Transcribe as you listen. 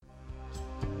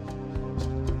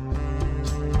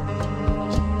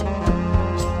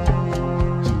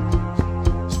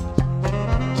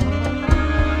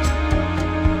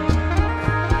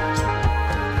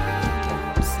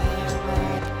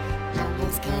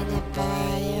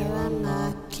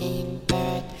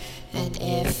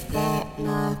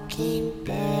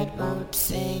mockingbird won't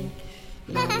sing.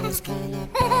 Mama's gonna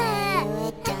buy you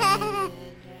a diamond.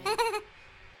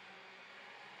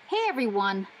 Hey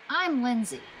everyone, I'm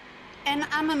Lindsay. And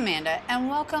I'm Amanda, and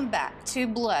welcome back to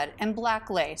Blood and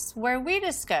Black Lace, where we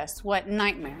discuss what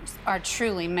nightmares are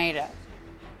truly made of.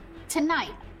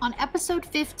 Tonight, on episode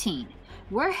 15,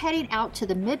 we're heading out to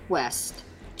the Midwest,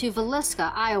 to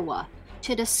Villisca, Iowa,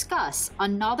 to discuss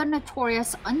another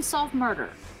notorious unsolved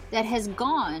murder that has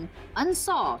gone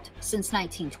unsolved since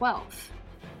 1912.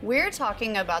 We're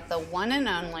talking about the one and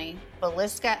only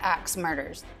Villisca Axe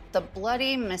Murders. The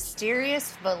bloody,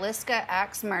 mysterious Villisca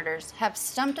Axe Murders have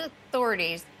stumped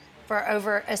authorities for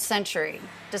over a century,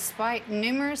 despite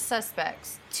numerous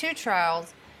suspects, 2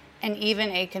 trials, and even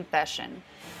a confession.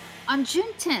 On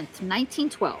June 10th,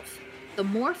 1912, the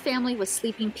Moore family was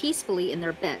sleeping peacefully in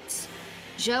their beds.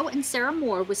 Joe and Sarah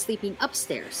Moore was sleeping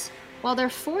upstairs, while their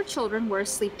 4 children were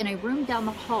asleep in a room down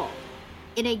the hall.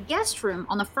 In a guest room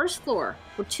on the first floor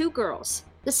were 2 girls,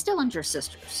 the Stillinger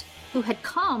sisters, who had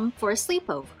come for a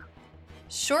sleepover.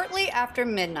 Shortly after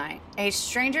midnight, a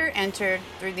stranger entered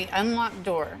through the unlocked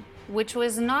door, which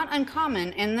was not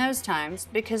uncommon in those times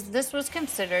because this was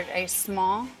considered a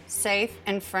small, safe,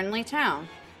 and friendly town.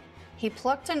 He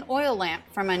plucked an oil lamp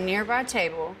from a nearby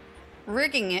table,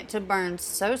 rigging it to burn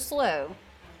so slow,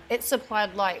 it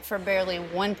supplied light for barely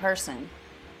 1 person.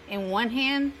 In one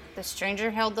hand, the stranger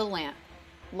held the lamp,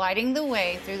 lighting the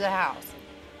way through the house.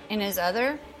 In his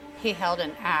other, he held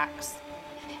an axe.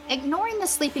 Ignoring the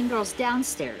sleeping girls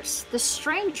downstairs, the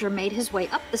stranger made his way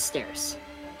up the stairs,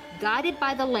 guided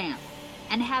by the lamp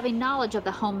and having knowledge of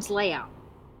the home's layout.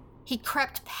 He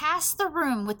crept past the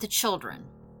room with the children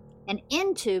and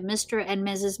into Mr. and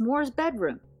Mrs. Moore's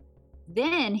bedroom.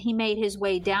 Then he made his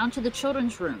way down to the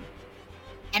children's room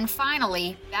and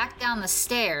finally back down the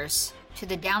stairs to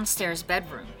the downstairs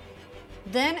bedroom.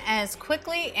 Then, as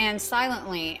quickly and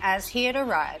silently as he had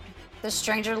arrived, the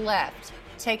stranger left,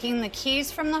 taking the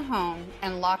keys from the home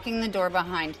and locking the door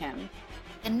behind him.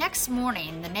 The next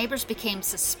morning, the neighbors became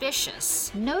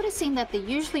suspicious, noticing that the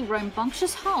usually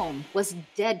rambunctious home was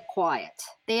dead quiet.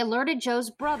 They alerted Joe's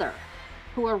brother,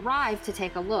 who arrived to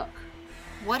take a look.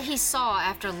 What he saw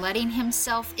after letting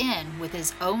himself in with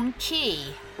his own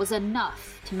key was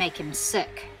enough to make him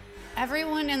sick.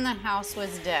 Everyone in the house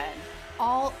was dead.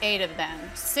 All 8 of them,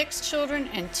 6 children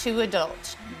and 2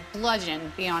 adults,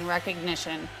 bludgeoned beyond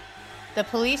recognition. The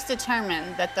police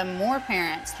determined that the Moore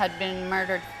parents had been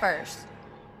murdered first,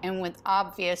 and with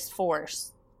obvious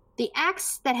force. The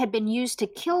axe that had been used to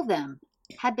kill them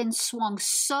had been swung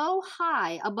so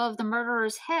high above the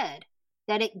murderer's head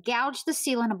that it gouged the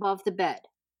ceiling above the bed.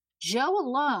 Joe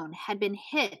alone had been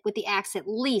hit with the axe at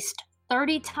least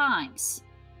 30 times.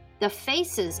 The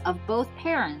faces of both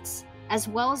parents, as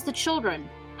well as the children,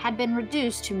 had been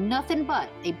reduced to nothing but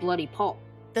a bloody pulp.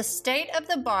 The state of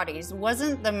the bodies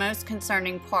wasn't the most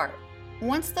concerning part.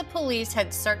 Once the police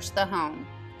had searched the home,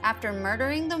 after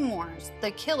murdering the Moores,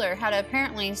 the killer had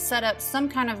apparently set up some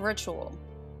kind of ritual.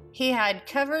 He had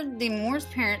covered the Moores'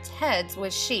 parents' heads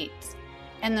with sheets,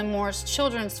 and the Moores'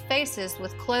 children's faces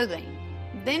with clothing.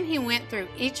 Then he went through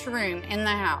each room in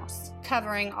the house,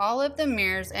 covering all of the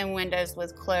mirrors and windows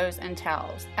with clothes and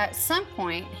towels. At some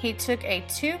point, he took a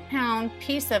 2-pound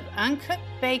piece of uncooked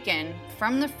bacon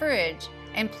from the fridge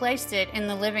and placed it in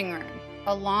the living room,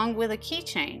 along with a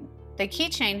keychain. The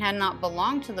keychain had not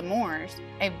belonged to the Moores.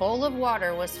 A bowl of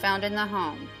water was found in the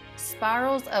home,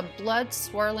 spirals of blood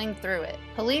swirling through it.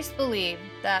 Police believed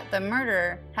that the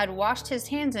murderer had washed his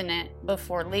hands in it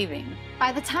before leaving.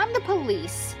 By the time the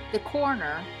police, the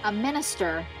coroner, a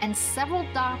minister, and several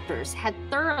doctors had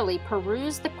thoroughly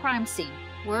perused the crime scene,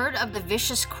 word of the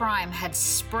vicious crime had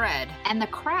spread, and the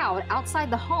crowd outside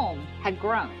the home had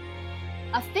grown.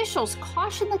 Officials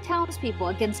cautioned the townspeople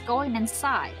against going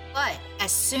inside, but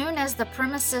as soon as the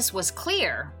premises was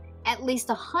clear, at least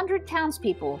 100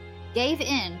 townspeople gave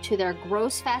in to their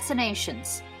gross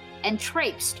fascinations and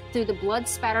traipsed through the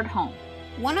blood-spattered home.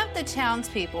 One of the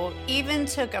townspeople even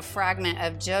took a fragment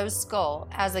of Joe's skull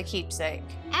as a keepsake.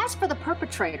 As for the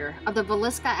perpetrator of the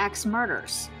Villisca Axe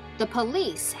murders, the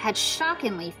police had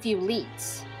shockingly few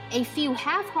leads. A few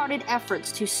half-hearted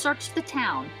efforts to search the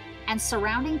town and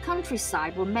surrounding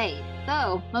countryside were made,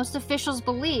 though most officials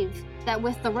believed that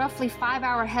with the roughly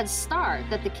 5-hour head start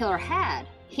that the killer had,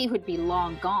 he would be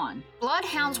long gone.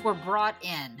 Bloodhounds were brought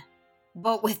in,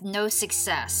 but with no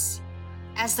success,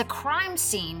 as the crime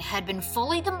scene had been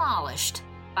fully demolished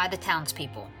by the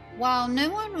townspeople. While no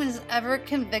one was ever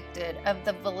convicted of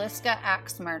the Villisca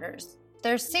Axe murders,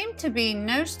 there seemed to be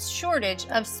no shortage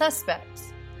of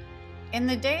suspects. In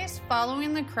the days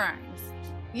following the crimes,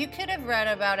 You could have read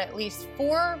about at least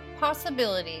 4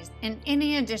 possibilities in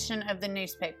any edition of the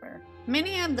newspaper.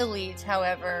 Many of the leads,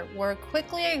 however, were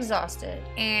quickly exhausted,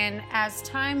 and as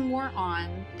time wore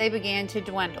on, they began to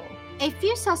dwindle. A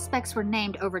few suspects were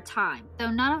named over time,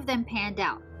 though none of them panned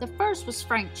out. The first was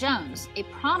Frank Jones, a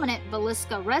prominent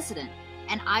Villisca resident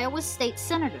and Iowa state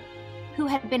senator, who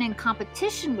had been in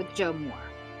competition with Joe Moore,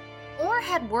 or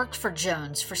had worked for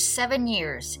Jones for 7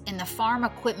 years in the farm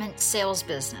equipment sales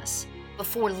business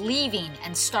before leaving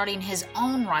and starting his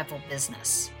own rival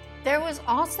business. There was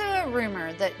also a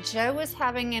rumor that Joe was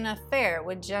having an affair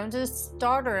with Jones's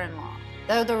daughter-in-law,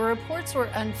 though the reports were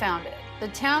unfounded. The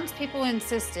townspeople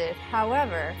insisted,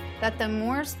 however, that the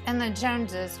Moores and the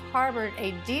Joneses harbored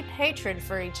a deep hatred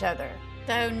for each other,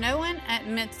 though no one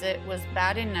admits it was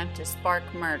bad enough to spark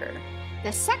murder.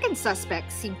 The second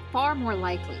suspect seemed far more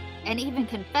likely and even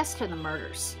confessed to the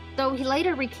murders, though he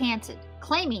later recanted,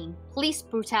 claiming police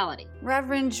brutality.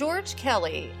 Reverend George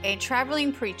Kelly, a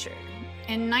traveling preacher.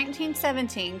 In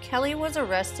 1917, Kelly was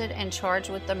arrested and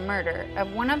charged with the murder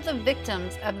of one of the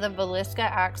victims of the Villisca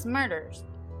Axe murders.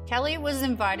 Kelly was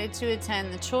invited to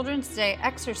attend the Children's Day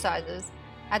exercises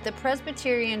at the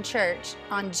Presbyterian Church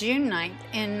on June 9th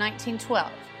in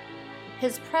 1912.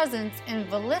 His presence in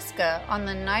Villisca on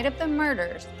the night of the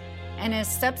murders and his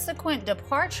subsequent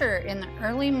departure in the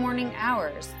early morning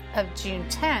hours of June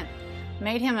 10th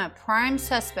made him a prime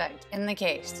suspect in the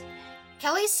case.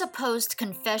 Kelly's supposed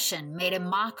confession made a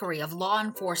mockery of law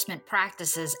enforcement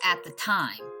practices at the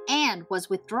time and was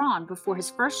withdrawn before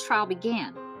his first trial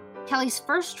began. Kelly's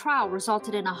first trial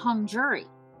resulted in a hung jury,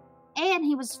 and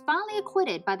he was finally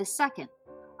acquitted by the second.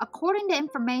 According to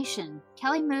information,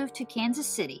 Kelly moved to Kansas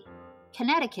City,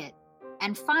 Connecticut,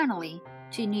 and finally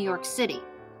to New York City.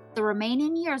 The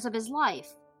remaining years of his life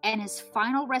and his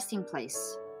final resting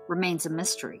place remains a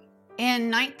mystery.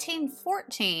 In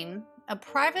 1914, a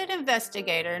private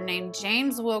investigator named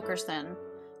James Wilkerson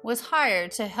was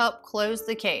hired to help close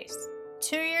the case.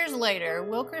 2 years later,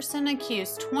 Wilkerson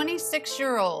accused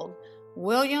 26-year-old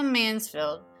William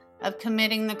Mansfield of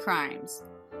committing the crimes.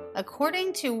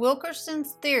 According to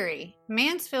Wilkerson's theory,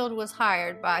 Mansfield was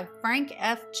hired by Frank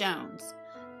F. Jones.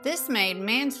 This made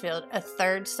Mansfield a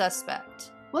third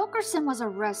suspect. Wilkerson was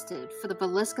arrested for the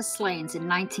Villisca slayings in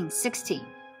 1916,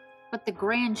 but the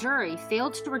grand jury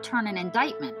failed to return an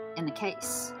indictment in the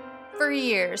case. For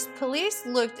years, police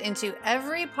looked into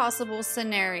every possible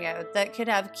scenario that could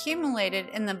have accumulated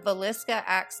in the Villisca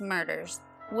Axe murders.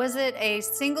 Was it a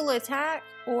single attack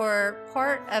or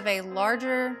part of a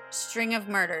larger string of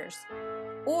murders?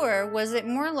 Or was it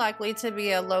more likely to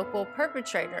be a local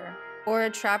perpetrator or a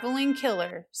traveling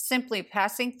killer simply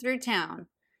passing through town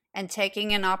and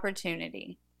taking an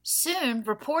opportunity? Soon,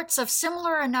 reports of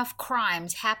similar enough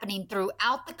crimes happening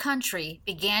throughout the country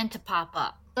began to pop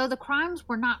up. Though the crimes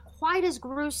were not quite as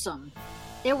gruesome,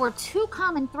 there were 2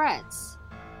 common threads: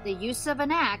 the use of an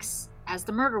axe as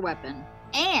the murder weapon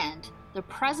and the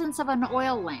presence of an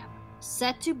oil lamp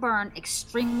set to burn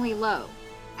extremely low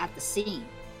at the scene.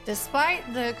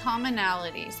 Despite the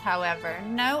commonalities, however,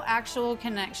 no actual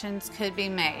connections could be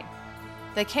made.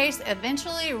 The case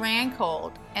eventually ran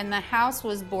cold and the house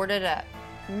was boarded up.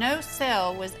 No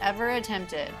sale was ever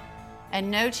attempted,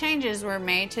 and no changes were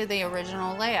made to the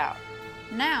original layout.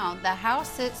 Now, the house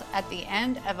sits at the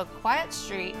end of a quiet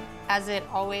street, as it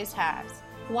always has,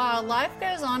 while life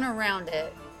goes on around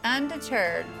it,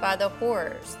 undeterred by the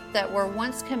horrors that were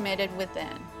once committed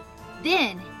within.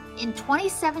 Then, in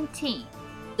 2017,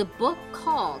 the book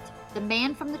called The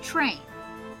Man from the Train,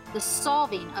 The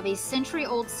Solving of a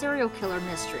Century-Old Serial Killer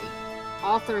Mystery,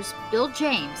 authors Bill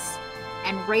James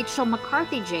and Rachel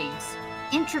McCarthy James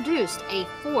introduced a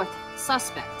 4th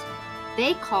suspect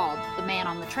they called the Man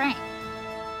on the Train.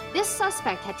 This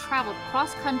suspect had traveled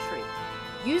cross-country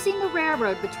using the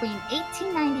railroad between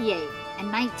 1898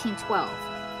 and 1912,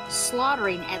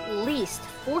 slaughtering at least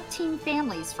 14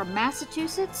 families from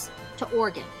Massachusetts to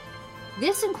Oregon.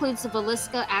 This includes the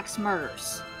Villisca Axe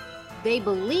murders. They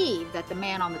believe that the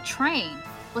Man on the Train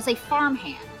was a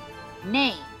farmhand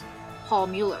named Paul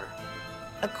Mueller.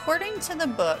 According to the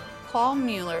book, Paul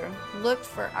Mueller looked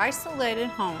for isolated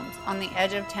homes on the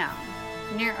edge of town,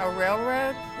 near a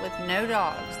railroad with no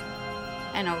dogs,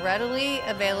 and a readily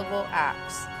available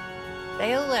axe.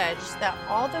 They alleged that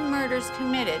all the murders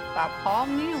committed by Paul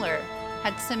Mueller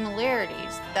had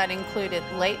similarities that included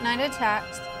late-night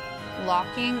attacks,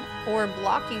 locking or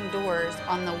blocking doors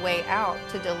on the way out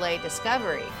to delay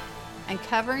discovery, and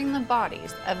covering the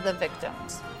bodies of the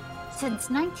victims. Since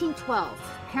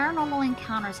 1912, paranormal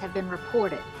encounters have been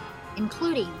reported,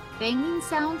 including banging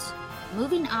sounds,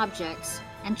 moving objects,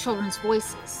 and children's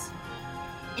voices.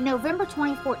 In November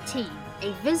 2014,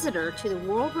 a visitor to the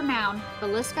world-renowned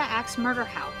Villisca Axe Murder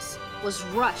House was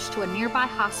rushed to a nearby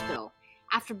hospital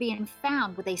after being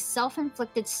found with a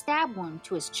self-inflicted stab wound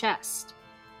to his chest.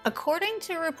 According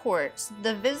to reports,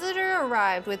 the visitor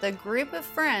arrived with a group of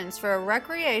friends for a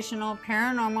recreational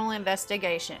paranormal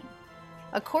investigation.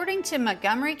 According to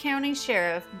Montgomery County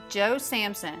Sheriff Joe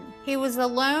Sampson, he was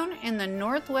alone in the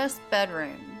northwest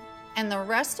bedroom, and the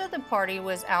rest of the party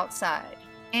was outside,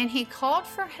 and he called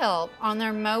for help on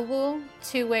their mobile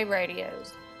two-way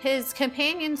radios. His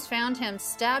companions found him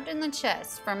stabbed in the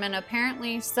chest from an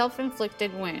apparently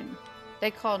self-inflicted wound. They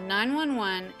called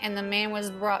 911 and the man was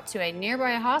brought to a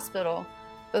nearby hospital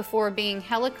before being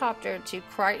helicoptered to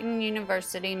Creighton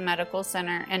University Medical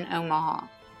Center in Omaha.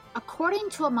 According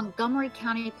to a Montgomery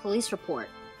County police report,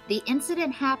 the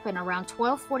incident happened around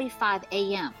 12:45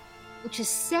 a.m., which is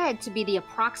said to be the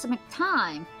approximate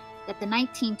time that the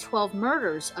 1912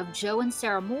 murders of Joe and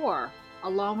Sarah Moore,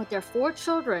 along with their 4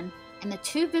 children and the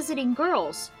 2 visiting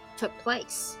girls, took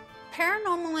place.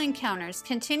 Paranormal encounters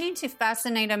continue to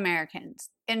fascinate Americans.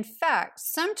 In fact,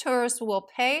 some tourists will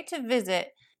pay to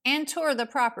visit and tour the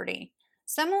property.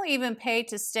 Some will even pay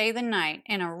to stay the night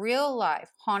in a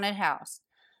real-life haunted house.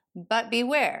 But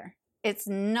beware, it's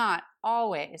not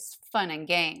always fun and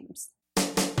games.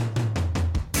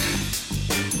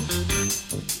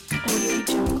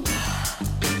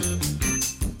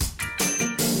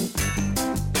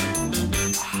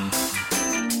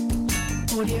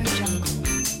 Audio Jungle.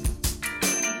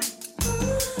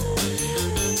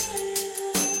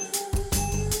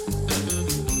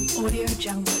 Audio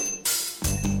Jungle.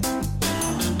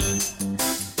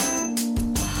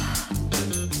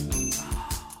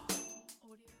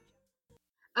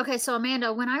 Okay, so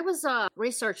Amanda, when I was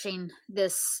researching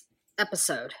this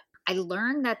episode, I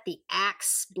learned that the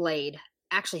axe blade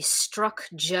actually struck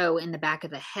Joe in the back of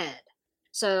the head.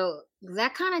 So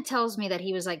that kind of tells me that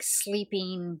he was like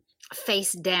sleeping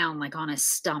face down, like on his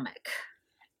stomach.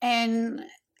 And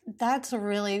that's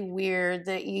really weird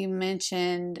that you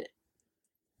mentioned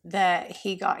that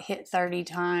he got hit 30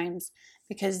 times,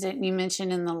 because didn't you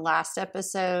mention in the last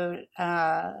episode,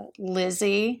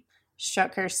 Lizzie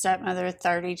struck her stepmother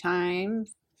 30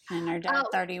 times and her dad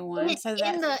 31. So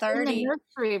that in the 30... in the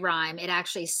nursery rhyme, it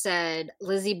actually said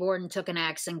Lizzie Borden took an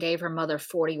axe and gave her mother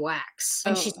 40 whacks.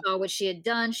 And she saw what she had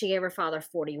done. She gave her father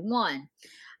 41.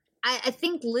 I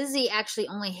think Lizzie actually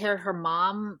only hit her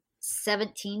mom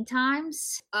 17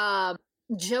 times.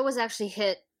 Joe was actually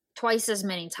hit twice as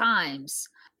many times.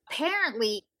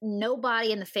 Apparently,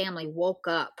 nobody in the family woke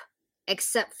up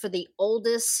except for the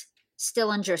oldest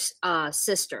Stillinger's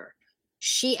sister.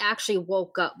 She actually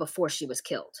woke up before she was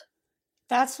killed.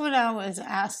 That's what I was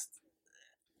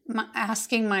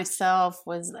asking myself,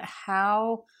 was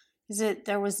how is it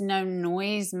there was no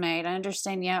noise made? I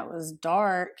understand, yeah, it was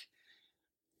dark,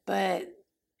 but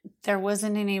there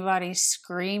wasn't anybody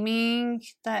screaming.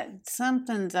 That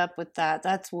something's up with that.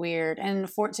 That's weird. And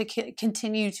for it to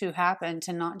continue to happen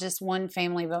to not just one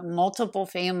family, but multiple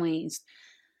families,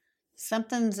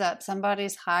 something's up.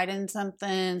 Somebody's hiding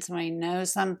something. Somebody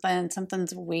knows something.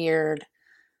 Something's weird.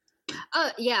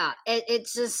 Yeah.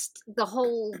 It's just the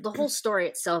whole story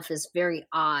itself is very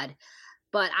odd.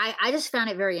 But I just found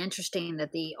it very interesting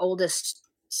that the oldest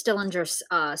Stillinger's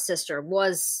sister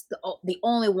was the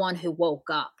only one who woke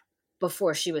up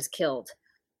before she was killed.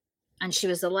 And she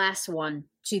was the last one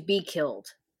to be killed.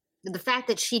 The fact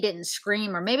that she didn't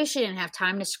scream, or maybe she didn't have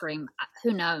time to scream,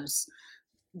 who knows,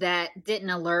 that didn't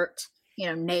alert,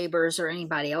 neighbors or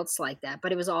anybody else like that.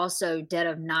 But it was also dead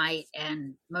of night,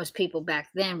 and most people back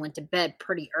then went to bed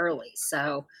pretty early.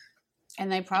 So,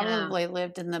 and they probably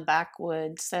lived in the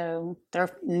backwoods, so their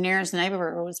nearest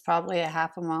neighbor was probably a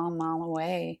half a mile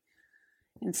away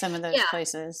in some of those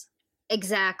places.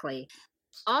 Exactly.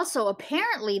 Also,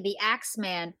 apparently the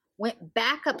Axeman went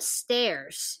back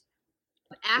upstairs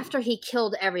after he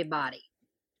killed everybody.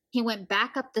 He went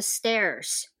back up the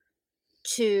stairs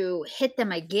to hit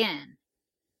them again.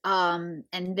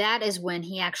 And that is when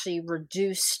he actually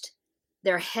reduced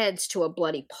their heads to a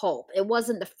bloody pulp. It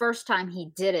wasn't the first time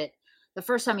he did it. The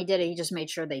first time he did it, he just made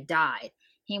sure they died.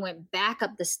 He went back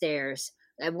up the stairs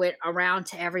and went around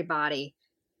to everybody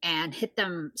and hit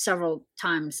them several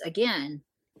times again.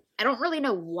 I don't really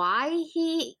know why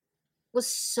he was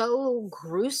so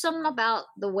gruesome about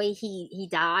the way he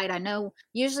died. I know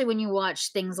usually when you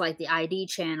watch things like the ID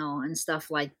channel and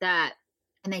stuff like that,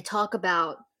 and they talk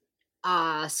about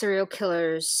serial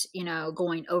killers,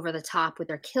 going over the top with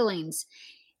their killings,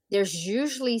 there's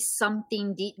usually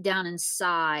something deep down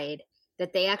inside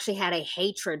that they actually had a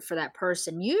hatred for that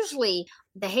person. Usually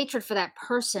the hatred for that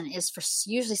person is for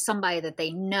usually somebody that they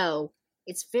know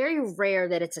it's very rare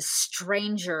that it's a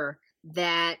stranger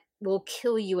that will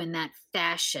kill you in that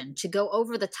fashion, to go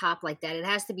over the top like that. It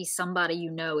has to be somebody you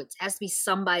know. It has to be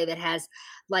somebody that has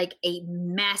like a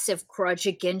massive grudge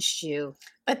against you.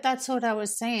 But that's what I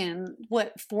was saying.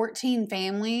 What, 14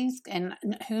 families and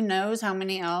who knows how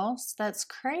many else? That's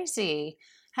crazy.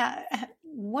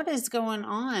 What is going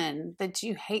on that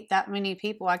you hate that many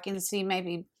people? I can see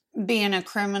maybe being a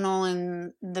criminal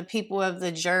and the people of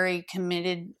the jury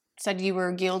said you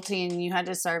were guilty and you had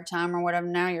to serve time or whatever.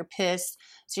 Now you're pissed.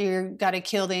 So you got to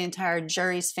kill the entire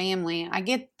jury's family. I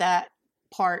get that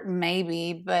part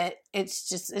maybe, but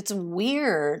it's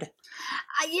weird.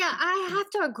 Yeah, I have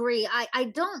to agree. I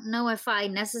don't know if I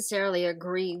necessarily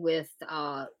agree with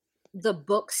the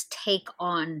book's take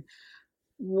on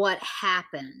what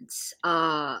happens.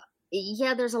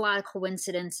 Yeah, there's a lot of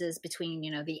coincidences between,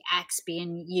 the axe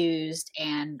being used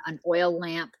and an oil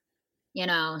lamp,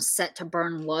 set to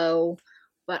burn low.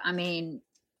 But I mean,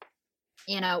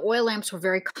 oil lamps were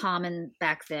very common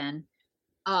back then.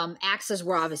 Axes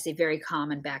were obviously very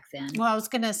common back then. Well, I was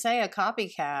going to say a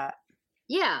copycat.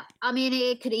 Yeah, I mean,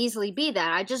 it could easily be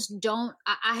that. I just don't,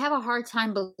 I have a hard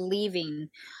time believing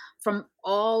from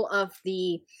all of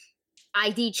the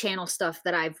ID channel stuff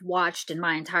that I've watched in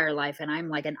my entire life, and I'm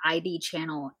like an ID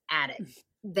channel addict,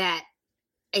 that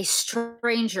a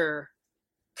stranger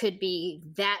could be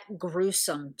that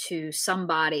gruesome to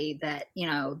somebody that,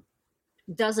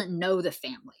 doesn't know the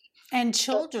family. And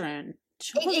children.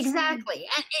 Exactly.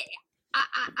 And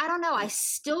I don't know. I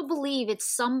still believe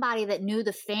it's somebody that knew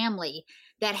the family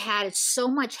that had so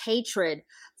much hatred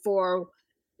for,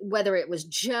 whether it was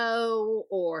Joe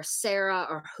or Sarah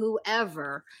or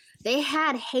whoever. They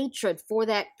had hatred for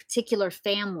that particular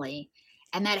family,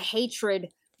 and that hatred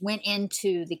went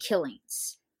into the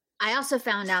killings. I also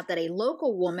found out that a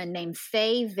local woman named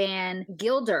Faye Van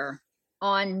Gilder,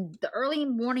 on the early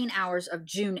morning hours of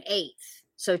June 8th,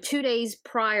 so 2 days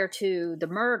prior to the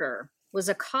murder, was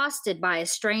accosted by a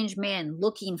strange man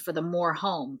looking for the Moore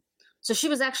home. So she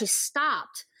was actually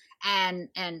stopped and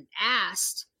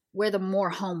asked where the Moore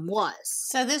home was.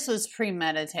 So this was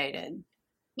premeditated.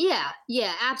 Yeah,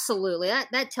 absolutely.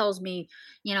 That tells me,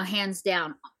 hands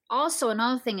down. Also,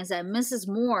 another thing is that Mrs.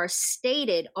 Moore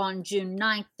stated on June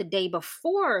 9th, the day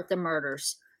before the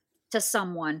murders, to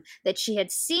someone that she had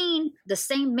seen the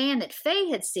same man that Faye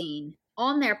had seen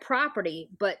on their property,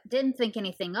 but didn't think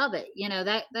anything of it.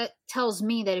 That tells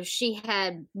me that if she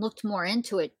had looked more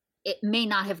into it, it may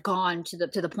not have gone to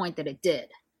the point that it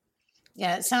did.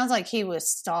 Yeah, it sounds like he was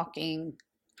stalking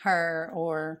her,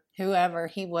 or whoever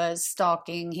he was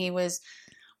stalking. He was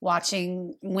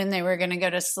watching when they were going to go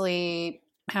to sleep,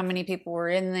 how many people were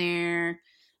in there.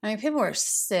 I mean, people are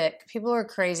sick. People are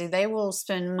crazy. They will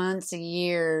spend months,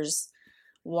 years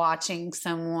watching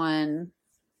someone,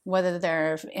 whether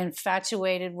they're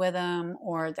infatuated with them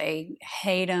or they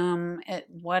hate them,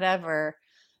 whatever.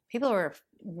 People are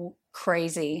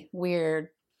crazy, weird.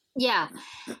 Yeah.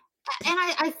 And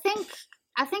I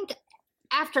think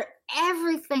after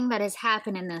everything that has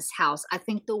happened in this house, I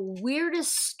think the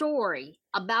weirdest story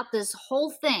about this whole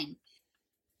thing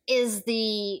is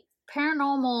the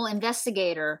paranormal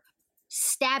investigator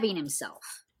stabbing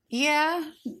himself. Yeah,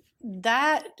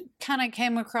 that kind of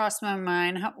came across my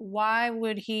mind. Why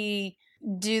would he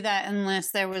do that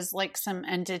unless there was like some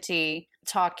entity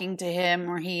talking to him,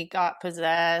 or he got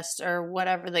possessed, or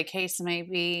whatever the case may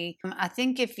be? I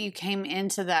think if you came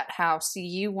into that house,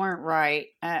 you weren't right.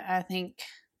 I think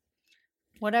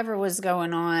whatever was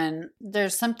going on,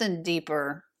 there's something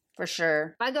deeper. For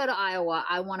sure. If I go to Iowa,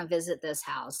 I want to visit this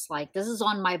house. Like, this is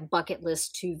on my bucket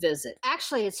list to visit.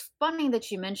 Actually, it's funny that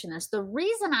you mentioned this. The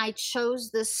reason I chose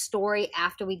this story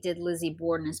after we did Lizzie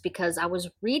Borden is because I was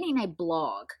reading a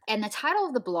blog, and the title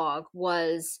of the blog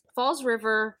was Falls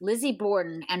River, Lizzie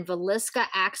Borden, and Villisca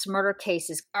Axe Murder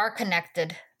Cases Are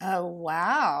Connected. Oh,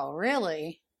 wow.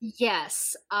 Really?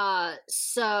 Yes. But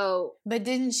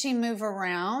didn't she move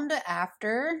around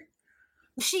after?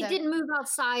 She didn't move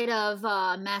outside of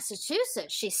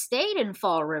Massachusetts. She stayed in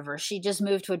Fall River. She just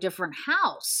moved to a different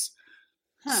house.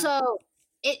 Huh. So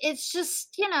it's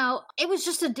just, it was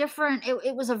just a different,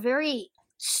 it was a very,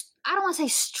 I don't want to say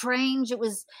strange. It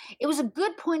was a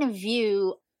good point of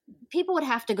view. People would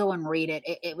have to go and read it.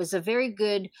 It was a very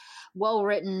good,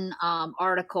 well-written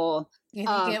article. You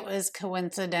think it was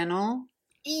coincidental?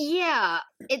 Yeah,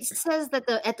 it says that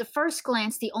at the first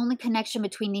glance, the only connection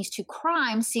between these two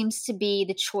crimes seems to be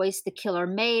the choice the killer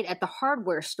made at the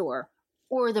hardware store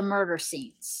or the murder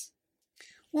scenes.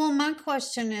 Well, my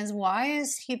question is, why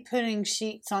is he putting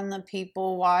sheets on the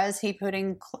people? Why is he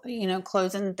putting,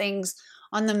 clothes and things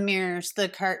on the mirrors, the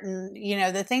curtain,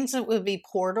 the things that would be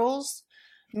portals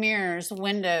mirrors,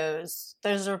 windows,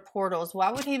 those are portals.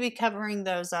 Why would he be covering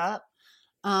those up?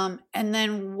 And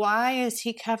then why is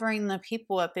he covering the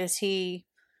people up? Is he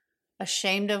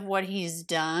ashamed of what he's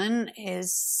done?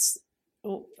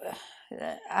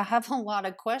 I have a lot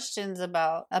of questions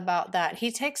about that.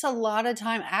 He takes a lot of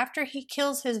time after he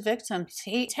kills his victims.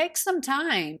 He takes some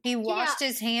time. He washed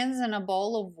his hands in a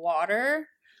bowl of water,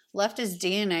 left his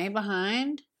DNA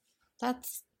behind.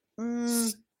 That's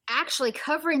actually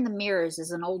covering the mirrors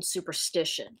is an old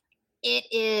superstition. It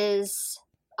is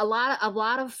a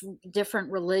lot of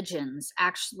different religions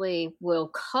actually will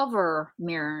cover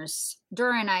mirrors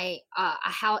during in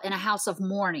a house of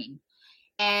mourning.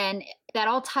 And that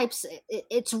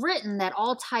it's written that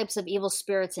all types of evil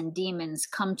spirits and demons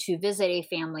come to visit a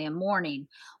family in mourning.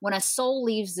 When a soul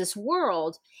leaves this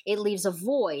world, it leaves a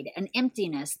void, an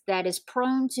emptiness that is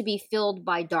prone to be filled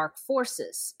by dark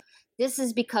forces. This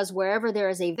is because wherever there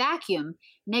is a vacuum,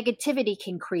 negativity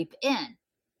can creep in.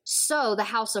 So the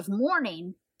house of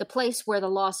mourning, the place where the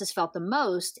loss is felt the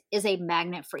most, is a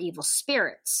magnet for evil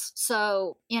spirits.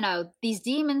 So, these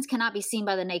demons cannot be seen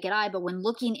by the naked eye, but when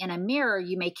looking in a mirror,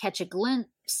 you may catch a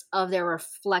glimpse of their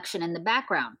reflection in the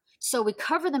background. So we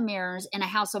cover the mirrors in a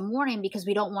house of mourning because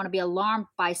we don't want to be alarmed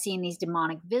by seeing these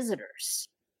demonic visitors.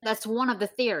 That's one of the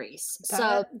theories.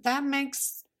 That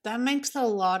makes a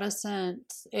lot of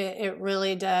sense. It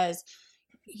really does.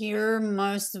 You're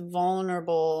most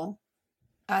vulnerable,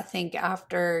 I think,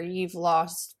 after you've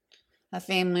lost a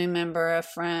family member, a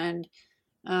friend.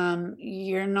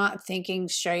 You're not thinking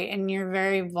straight and you're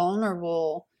very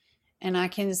vulnerable. And I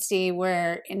can see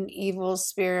where an evil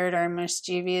spirit or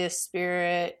mischievous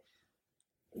spirit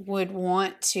would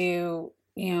want to,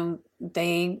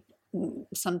 they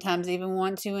sometimes even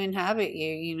want to inhabit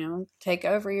you, take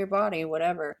over your body,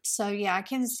 whatever. So yeah, I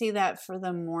can see that for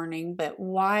the mourning, but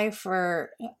why for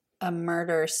a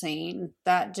murder scene?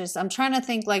 I'm trying to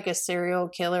think like a serial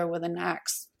killer with an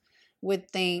axe would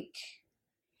think.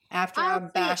 After I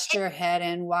bashed your head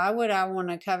in, why would I want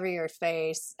to cover your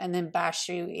face and then bash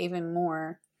you even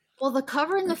more? Well, the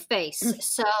covering the face.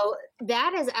 So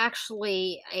that is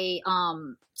actually a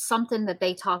something that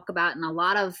they talk about in a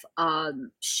lot of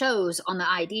shows on the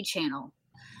ID channel.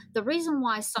 The reason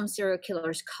why some serial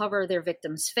killers cover their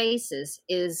victims' faces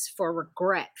is for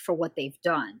regret for what they've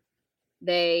done.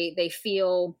 They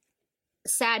feel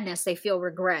sadness, they feel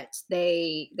regret,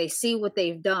 they see what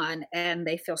they've done and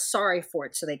they feel sorry for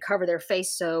it, so they cover their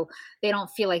face so they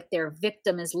don't feel like their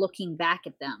victim is looking back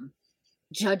at them,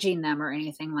 judging them or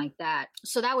anything like that.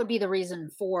 So that would be the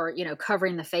reason for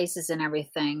covering the faces and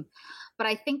everything. But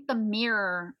I think the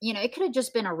mirror, it could have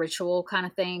just been a ritual kind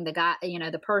of thing. The guy,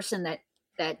 the person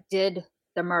that did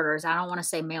the murders, I don't want to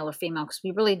say male or female because we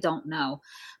really don't know,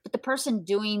 but the person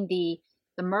doing the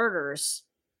murders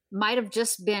might have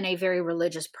just been a very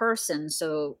religious person.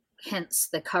 So hence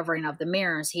the covering of the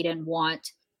mirrors. He didn't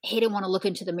want to look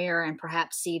into the mirror and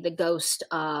perhaps see the ghost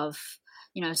of,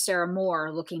 Sarah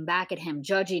Moore looking back at him,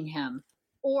 judging him.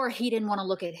 Or he didn't want to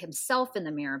look at himself in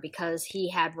the mirror because he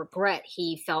had regret.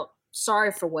 He felt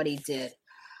sorry for what he did.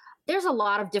 There's a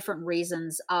lot of different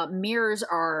reasons. Mirrors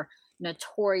are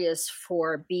notorious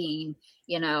for being,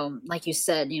 like you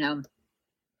said,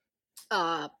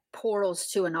 portals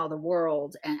to another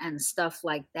world and stuff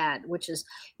like that, which is,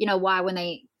 why when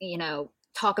they,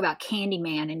 talk about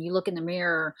Candyman and you look in the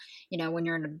mirror, when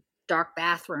you're in a dark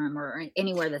bathroom or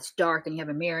anywhere that's dark and you have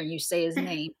a mirror and you say his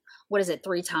name, what is it,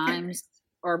 3 times?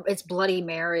 Or it's Bloody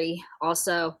Mary.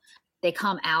 Also, they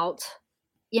come out,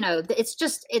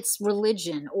 it's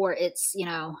religion or it's,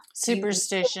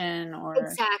 superstition or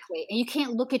exactly. And you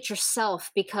can't look at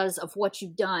yourself because of what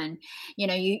you've done.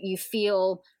 You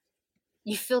feel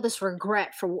this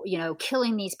regret for,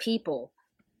 killing these people.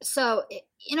 So,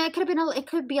 it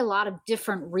could be a lot of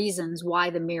different reasons why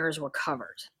the mirrors were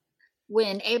covered.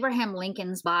 When Abraham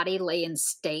Lincoln's body lay in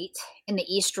state in the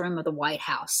East Room of the White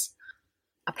House,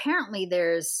 apparently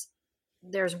there's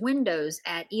windows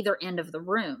at either end of the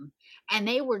room, and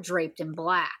they were draped in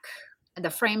black. The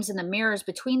frames and the mirrors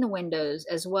between the windows,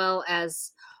 as well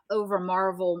as over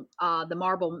the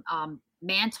marble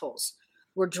mantles,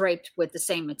 were draped with the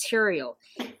same material.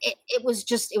 It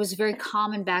was very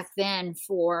common back then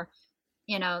for,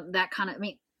 that kind of,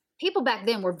 people back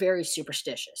then were very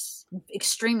superstitious,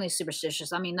 extremely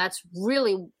superstitious. That's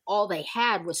really all they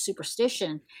had was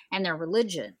superstition and their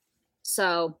religion.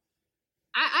 So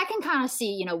I can kind of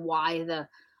see, why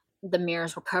the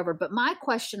mirrors were covered. But my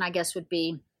question, I guess, would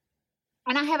be,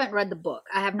 and I haven't read the book.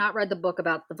 I have not read the book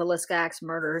about the Villisca Axe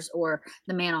murders or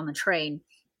the man on the train.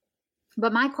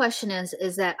 But my question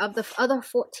is that of the other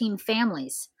 14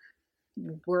 families,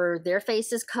 were their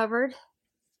faces covered?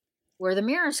 Were the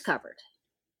mirrors covered?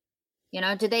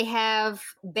 Did they have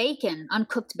bacon,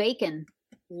 uncooked bacon,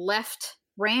 left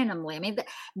randomly? I mean,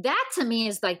 that to me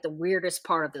is like the weirdest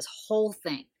part of this whole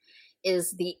thing,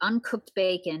 is the uncooked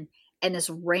bacon and this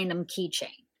random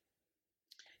keychain.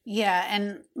 Yeah,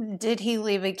 and did he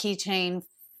leave a keychain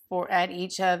at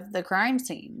each of the crime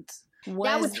scenes?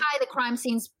 That would tie the crime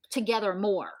scenes together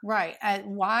more. Right.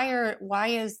 Why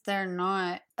is there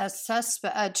not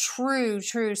a true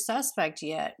suspect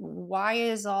yet? Why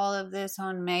is all of this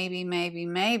on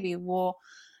maybe? Well,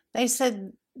 they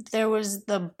said there was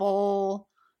the bowl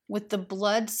with the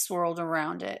blood swirled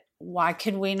around it. Why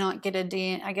could we not get a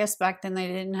DNA? I guess back then they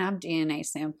didn't have DNA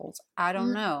samples. I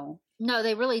don't know. No,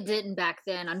 they really didn't back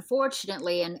then,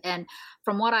 unfortunately. And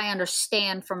from what I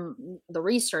understand from the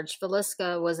research,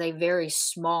 Villisca was a very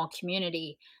small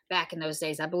community back in those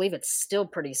days. I believe it's still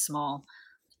pretty small.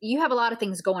 You have a lot of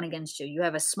things going against you. You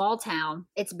have a small town.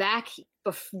 It's back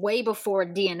way before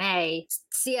DNA,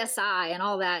 CSI, and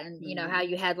all that. And, how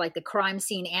you had like the crime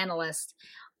scene analyst.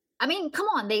 I mean, come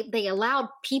on. They allowed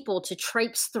people to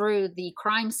traipse through the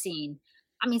crime scene.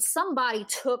 I mean, somebody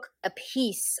took a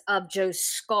piece of Joe's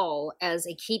skull as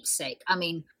a keepsake. I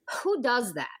mean, who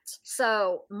does that?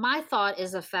 So my thought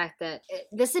is the fact that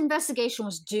this investigation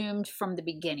was doomed from the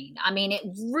beginning. I mean, it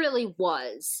really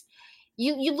was.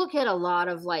 You look at a lot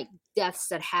of like deaths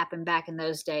that happened back in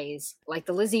those days, like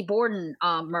the Lizzie Borden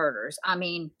murders. I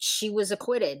mean, she was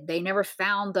acquitted. They never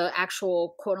found the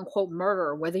actual quote unquote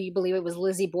murderer, whether you believe it was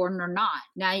Lizzie Borden or not.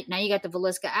 Now you got the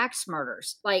Villisca Axe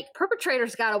murders. Like,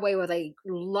 perpetrators got away with a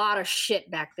lot of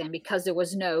shit back then because there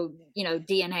was no,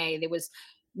 DNA. There was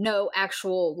no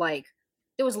actual,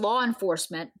 there was law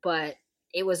enforcement, but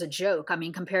it was a joke. I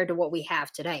mean, compared to what we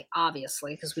have today,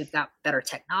 obviously, because we've got better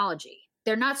technology.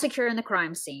 They're not secure in the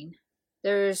crime scene.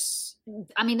 This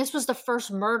was the first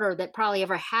murder that probably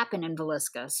ever happened in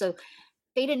Villisca. So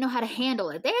they didn't know how to handle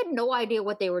it. They had no idea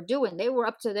what they were doing. They were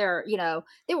up to their,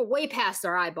 they were way past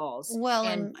their eyeballs. Well,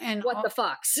 and what the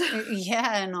fucks?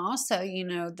 Yeah. And also,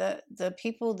 the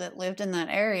people that lived in that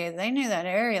area, they knew that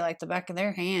area like the back of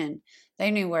their hand.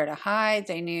 They knew where to hide.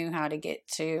 They knew how to get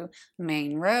to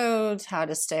main roads, how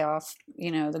to stay off,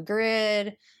 the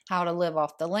grid, how to live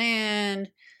off the land.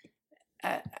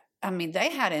 They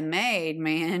had it made,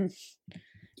 man,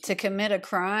 to commit a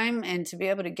crime and to be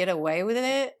able to get away with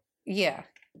it. Yeah,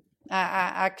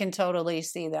 I can totally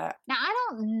see that. Now, I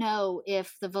don't know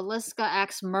if the Villisca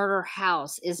Axe Murder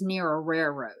House is near a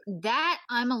railroad. That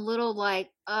I'm a little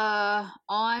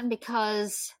on,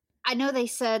 because I know they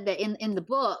said that in the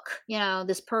book,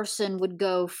 this person would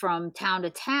go from town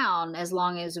to town as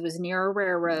long as it was near a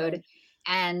railroad. Right.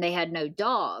 And they had no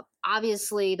dog.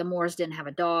 Obviously, the Moores didn't have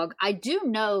a dog. I do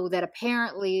know that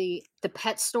apparently the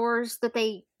pet stores that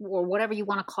or whatever you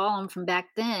want to call them from back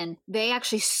then, they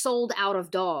actually sold out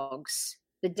of dogs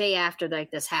the day after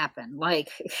this happened.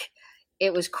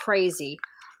 It was crazy.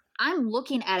 I'm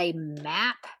looking at a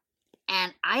map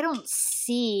and I don't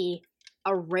see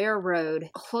a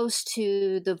railroad close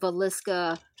to the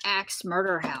Villisca Axe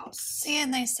Murder House.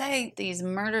 And they say these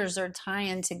murders are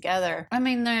tying together. I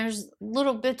mean, there's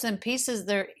little bits and pieces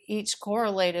they're each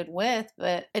correlated with,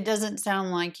 but it doesn't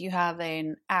sound like you have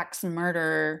an axe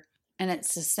murderer and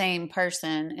it's the same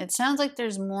person. It sounds like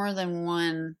there's more than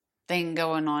one thing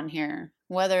going on here,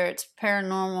 whether it's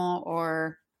paranormal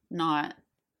or not.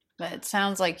 But it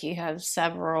sounds like you have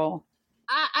several.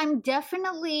 I'm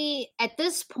definitely, at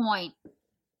this point,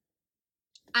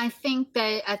 I think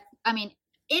that,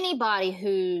 anybody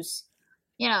who's,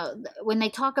 when they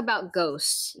talk about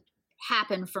ghosts,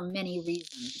 happen for many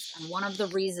reasons. And one of the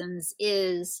reasons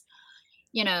is,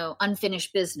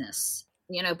 unfinished business,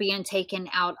 being taken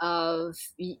out of,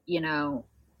 your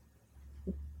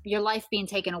life being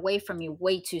taken away from you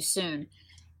way too soon.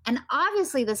 And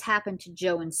obviously this happened to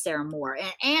Joe and Sarah Moore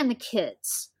and the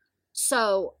kids.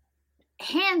 So,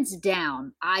 hands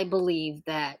down, I believe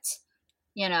that,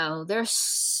 there's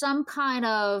some kind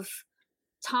of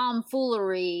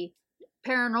tomfoolery,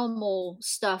 paranormal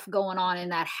stuff going on in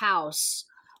that house,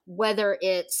 whether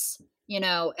it's,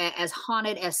 as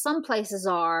haunted as some places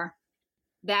are,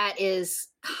 that is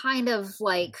kind of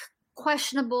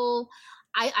questionable.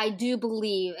 I do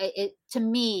believe it. To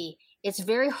me, it's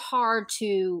very hard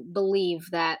to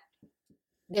believe that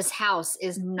this house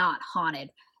is not haunted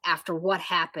after what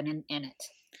happened in it,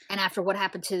 and after what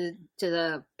happened to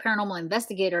the paranormal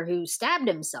investigator who stabbed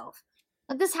himself.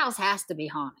 But this house has to be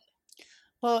haunted.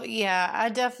 Well, yeah, I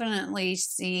definitely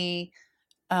see.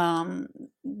 I'd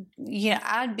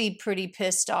be pretty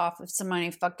pissed off if somebody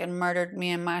fucking murdered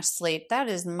me in my sleep. That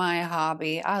is my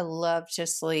hobby. I love to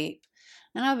sleep.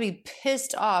 And I'd be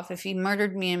pissed off if he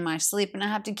murdered me in my sleep and I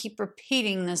have to keep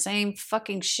repeating the same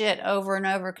fucking shit over and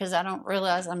over because I don't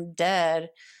realize I'm dead.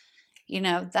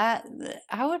 That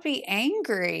I would be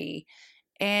angry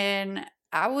and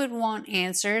I would want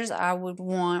answers. I would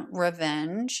want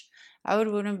revenge. I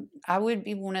would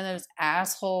be one of those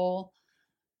asshole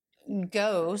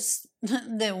ghosts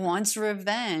that wants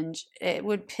revenge. It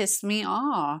would piss me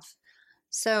off.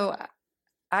 So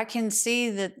I can see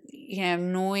that,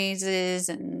 noises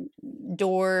and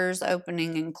doors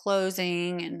opening and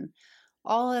closing and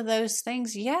all of those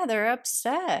things. Yeah, they're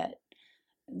upset.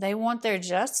 They want their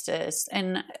justice.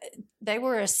 And they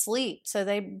were asleep, so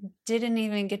they didn't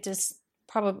even get to,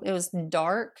 probably it was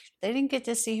dark. They didn't get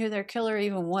to see who their killer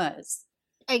even was.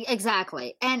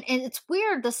 Exactly. And it's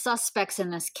weird, the suspects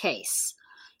in this case.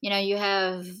 You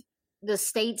have the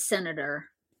state senator,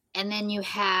 and then you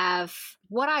have,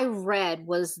 what I read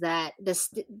was that they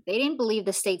didn't believe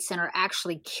the state senator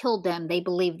actually killed them. They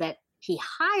believed that he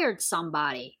hired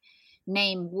somebody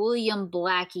named William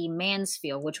Blackie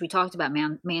Mansfield, which we talked about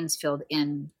Mansfield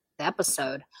in the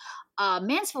episode.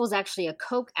 Mansfield was actually a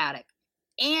coke addict,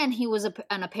 and he was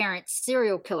an apparent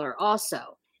serial killer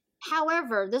also.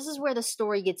 However, this is where the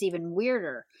story gets even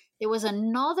weirder. There was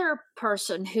another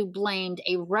person who blamed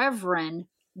a Reverend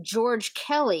George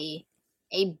Kelly,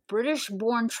 a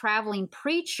British-born traveling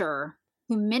preacher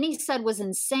who many said was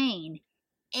insane,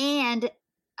 and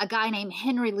a guy named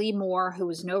Henry Lee Moore, who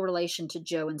was no relation to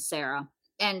Joe and Sarah.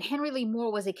 And Henry Lee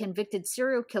Moore was a convicted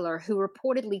serial killer who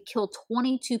reportedly killed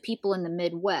 22 people in the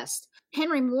Midwest.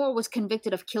 Henry Moore was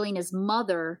convicted of killing his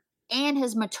mother and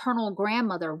his maternal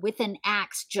grandmother with an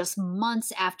axe just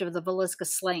months after the Villisca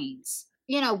slayings.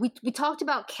 We talked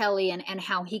about Kelly and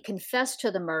how he confessed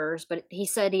to the murders, but he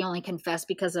said he only confessed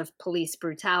because of police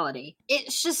brutality.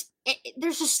 It's just,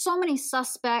 there's just so many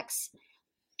suspects,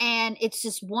 and it's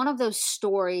just one of those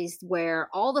stories where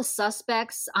all the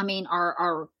suspects,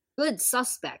 are good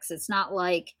suspects. It's not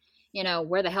like,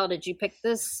 where the hell did you pick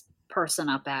this person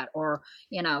up at, or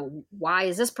why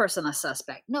is this person a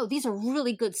suspect? No, these are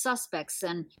really good suspects,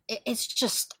 and it's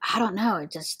just, I don't know,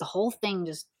 it just, the whole thing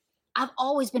just, I've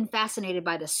always been fascinated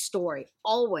by this story,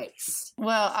 always.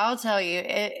 Well, I'll tell you,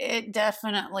 it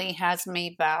definitely has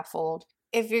me baffled.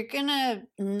 If you're gonna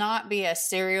not be a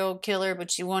serial killer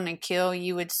but you want to kill,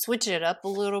 you would switch it up a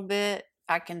little bit.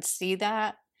 I can see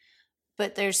that,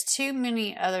 but there's too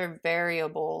many other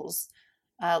variables,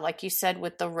 like you said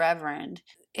with the Reverend.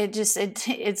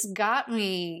 It's got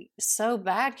me so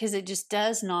bad because it just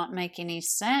does not make any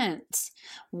sense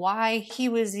why he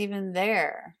was even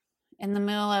there in the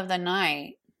middle of the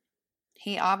night.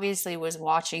 He obviously was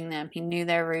watching them. He knew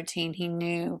their routine. He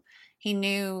knew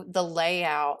the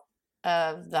layout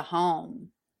of the home.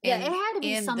 Yeah, it had to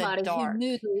be somebody who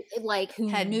knew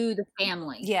the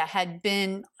family. Yeah, had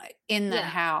been in the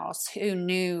house, who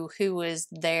knew who was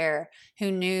there,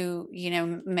 who knew,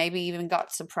 maybe even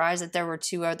got surprised that there were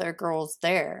 2 other girls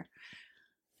there.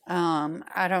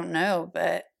 I don't know,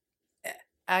 but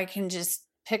I can just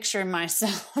picture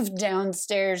myself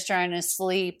downstairs trying to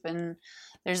sleep, and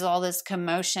there's all this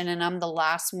commotion, and I'm the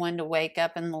last one to wake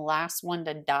up and the last one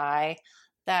to die.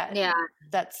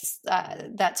 That's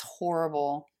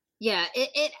horrible. Yeah,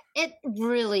 it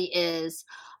really is.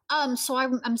 So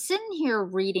I'm sitting here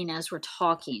reading as we're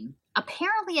talking.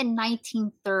 Apparently in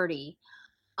 1930,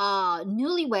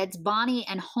 newlyweds Bonnie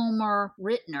and Homer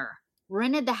Rittner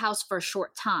rented the house for a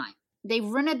short time. They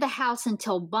rented the house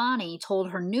until Bonnie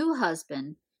told her new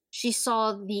husband she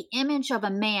saw the image of a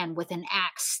man with an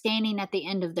axe standing at the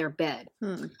end of their bed.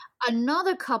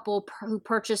 Another couple who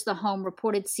purchased the home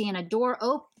reported seeing a door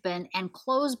open and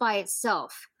close by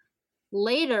itself.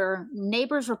 Later,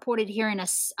 neighbors reported hearing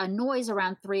a noise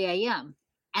around 3 a.m.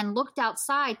 and looked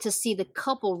outside to see the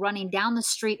couple running down the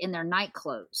street in their night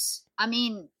clothes.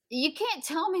 You can't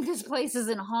tell me this place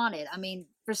isn't haunted.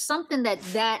 For something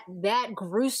that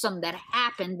gruesome that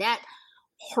happened, that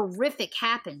horrific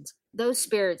happened, those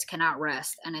spirits cannot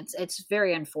rest, and it's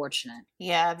very unfortunate.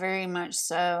 Yeah, very much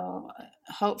so.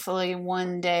 Hopefully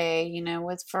one day,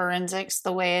 with forensics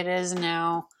the way it is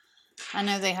now, I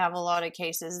know they have a lot of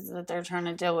cases that they're trying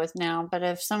to deal with now, but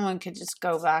if someone could just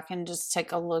go back and just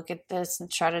take a look at this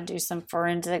and try to do some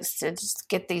forensics to just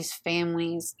get these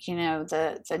families,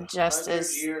 the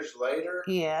justice. 100 years later?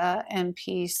 Yeah, and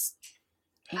peace.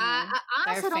 I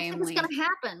honestly don't think it's going to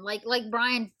happen.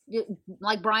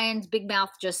 Like Brian's big mouth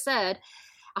just said,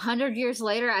 100 years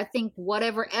later, I think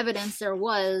whatever evidence there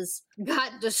was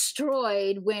got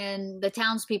destroyed when the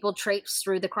townspeople traipsed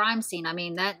through the crime scene.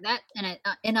 That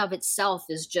in of itself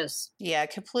is just... Yeah,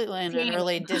 completely and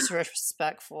utterly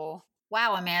disrespectful.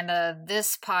 Wow, Amanda,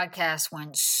 this podcast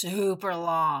went super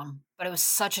long, but it was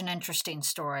such an interesting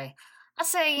story. I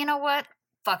say, you know what?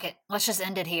 Fuck it. Let's just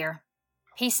end it here.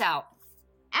 Peace out.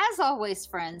 As always,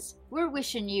 friends, we're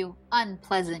wishing you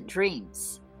unpleasant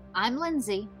dreams. I'm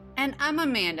Lindsay. And I'm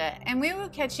Amanda, and we will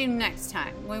catch you next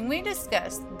time when we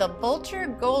discuss the Vulture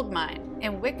Gold Mine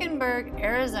in Wickenburg,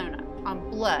 Arizona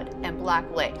on Blood and Black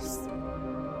Lace.